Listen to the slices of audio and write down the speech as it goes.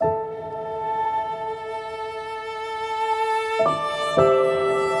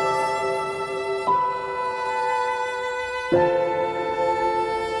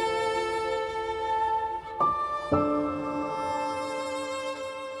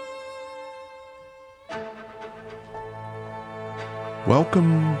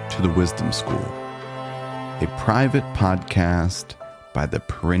Welcome to the Wisdom School, a private podcast by the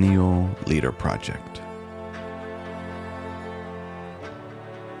Perennial Leader Project.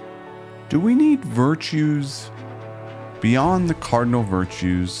 Do we need virtues beyond the cardinal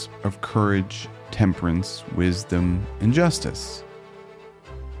virtues of courage, temperance, wisdom, and justice?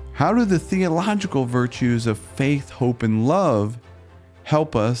 How do the theological virtues of faith, hope, and love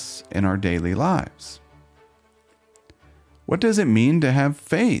help us in our daily lives? What does it mean to have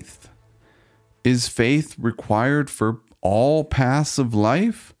faith? Is faith required for all paths of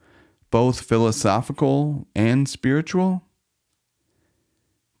life, both philosophical and spiritual?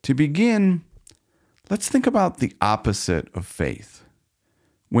 To begin, let's think about the opposite of faith.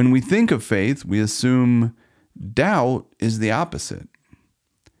 When we think of faith, we assume doubt is the opposite.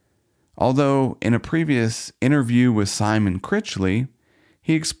 Although in a previous interview with Simon Critchley,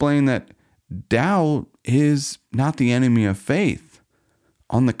 he explained that doubt is not the enemy of faith.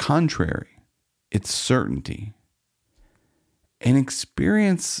 On the contrary, it's certainty. An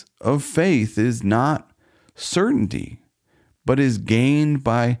experience of faith is not certainty, but is gained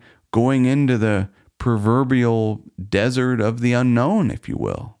by going into the proverbial desert of the unknown, if you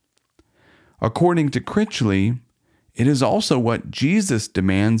will. According to Critchley, it is also what Jesus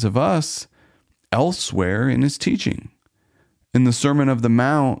demands of us elsewhere in his teaching. In the Sermon of the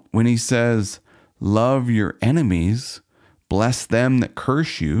Mount, when he says, "Love your enemies, bless them that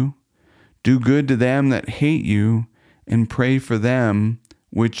curse you, do good to them that hate you, and pray for them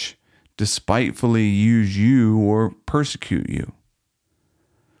which despitefully use you or persecute you."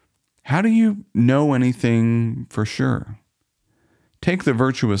 How do you know anything for sure? Take the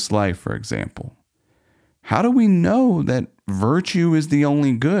virtuous life, for example. How do we know that virtue is the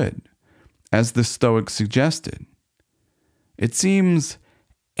only good, as the Stoics suggested? It seems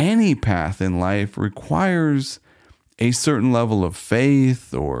any path in life requires a certain level of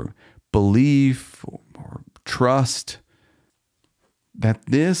faith or belief or trust that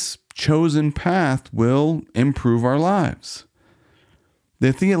this chosen path will improve our lives.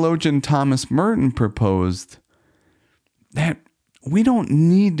 The theologian Thomas Merton proposed that we don't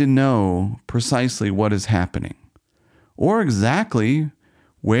need to know precisely what is happening or exactly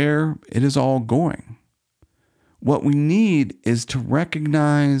where it is all going. What we need is to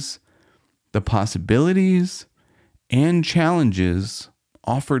recognize the possibilities and challenges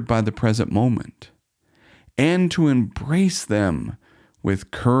offered by the present moment, and to embrace them with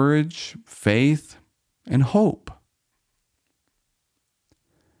courage, faith, and hope.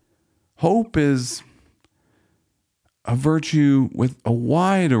 Hope is a virtue with a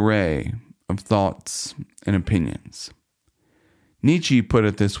wide array of thoughts and opinions. Nietzsche put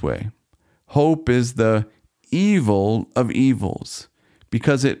it this way: hope is the evil of evils,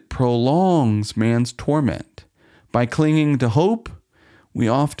 because it prolongs man's torment. By clinging to hope, we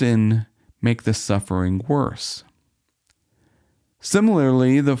often make the suffering worse.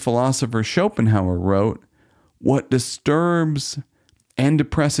 Similarly, the philosopher Schopenhauer wrote, "What disturbs and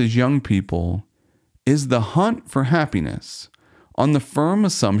depresses young people is the hunt for happiness, on the firm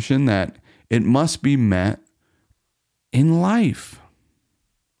assumption that it must be met in life."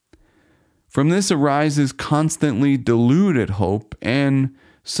 From this arises constantly diluted hope, and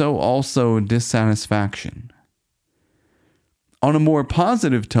so also dissatisfaction. On a more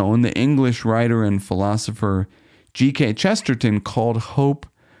positive tone, the English writer and philosopher G.K. Chesterton called hope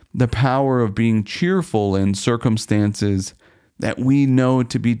the power of being cheerful in circumstances that we know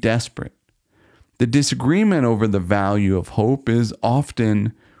to be desperate. The disagreement over the value of hope is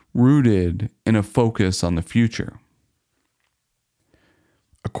often rooted in a focus on the future.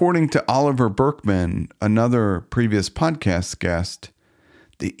 According to Oliver Berkman, another previous podcast guest,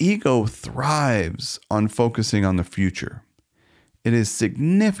 the ego thrives on focusing on the future. It is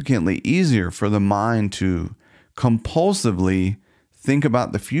significantly easier for the mind to compulsively think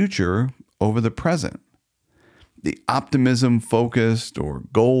about the future over the present. The optimism-focused or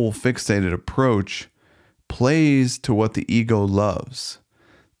goal-fixated approach plays to what the ego loves.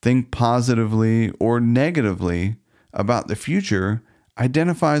 Think positively or negatively about the future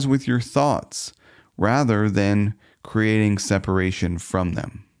identifies with your thoughts rather than creating separation from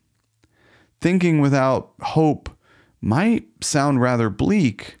them. Thinking without hope might sound rather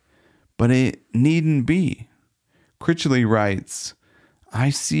bleak, but it needn't be. Critchley writes, "I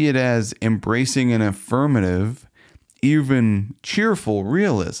see it as embracing an affirmative, even cheerful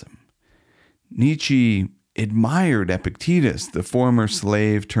realism." Nietzsche admired Epictetus, the former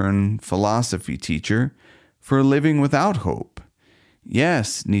slave turned philosophy teacher, for living without hope.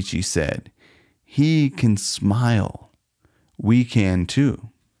 "Yes," Nietzsche said, "he can smile. We can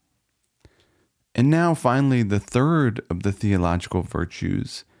too." And now, finally, the third of the theological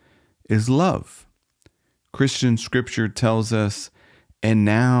virtues is love. Christian scripture tells us, and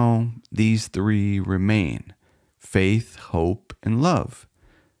now these three remain: faith, hope, and love.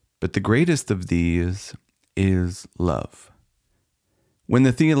 But the greatest of these is love. When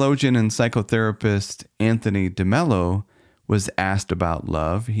the theologian and psychotherapist Anthony DeMello was asked about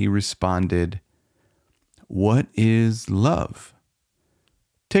love, he responded, "What is love?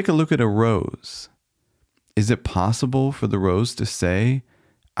 Take a look at a rose. Is it possible for the rose to say,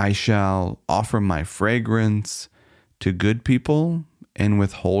 'I shall offer my fragrance to good people and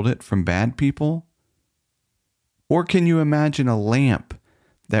withhold it from bad people'? Or can you imagine a lamp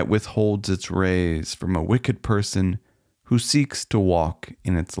that withholds its rays from a wicked person who seeks to walk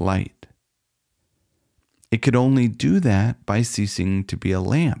in its light? It could only do that by ceasing to be a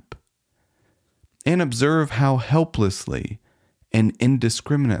lamp. And observe how helplessly and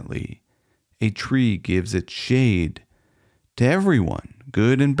indiscriminately a tree gives its shade to everyone,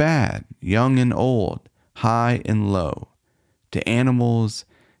 good and bad, young and old, high and low, to animals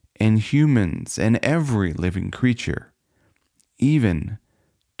and humans and every living creature, even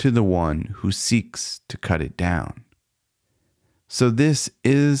to the one who seeks to cut it down. So this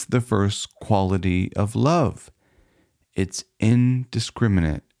is the first quality of love, its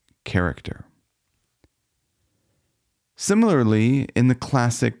indiscriminate character." Similarly, in the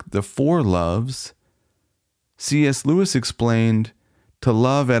classic The Four Loves, C.S. Lewis explained, to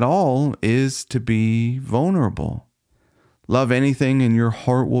love at all is to be vulnerable. Love anything and your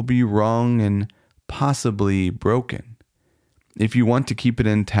heart will be wrung and possibly broken. If you want to keep it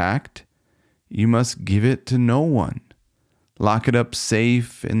intact, you must give it to no one. Lock it up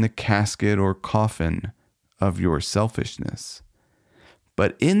safe in the casket or coffin of your selfishness.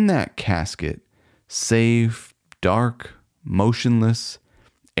 But in that casket, safe, dark, motionless,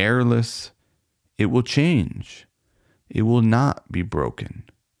 airless, it will change. It will not be broken.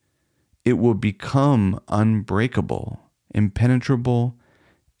 It will become unbreakable, impenetrable,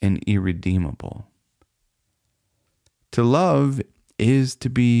 and irredeemable. To love is to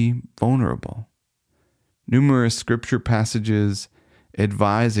be vulnerable. Numerous scripture passages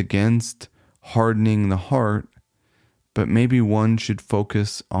advise against hardening the heart, but maybe one should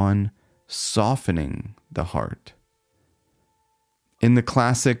focus on softening the heart. In the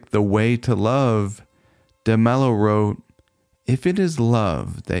classic The Way to Love, DeMello wrote, "If it is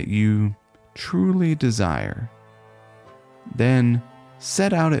love that you truly desire, then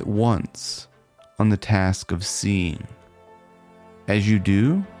set out at once on the task of seeing. As you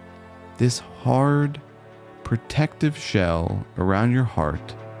do, this hard, protective shell around your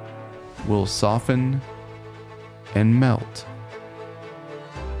heart will soften and melt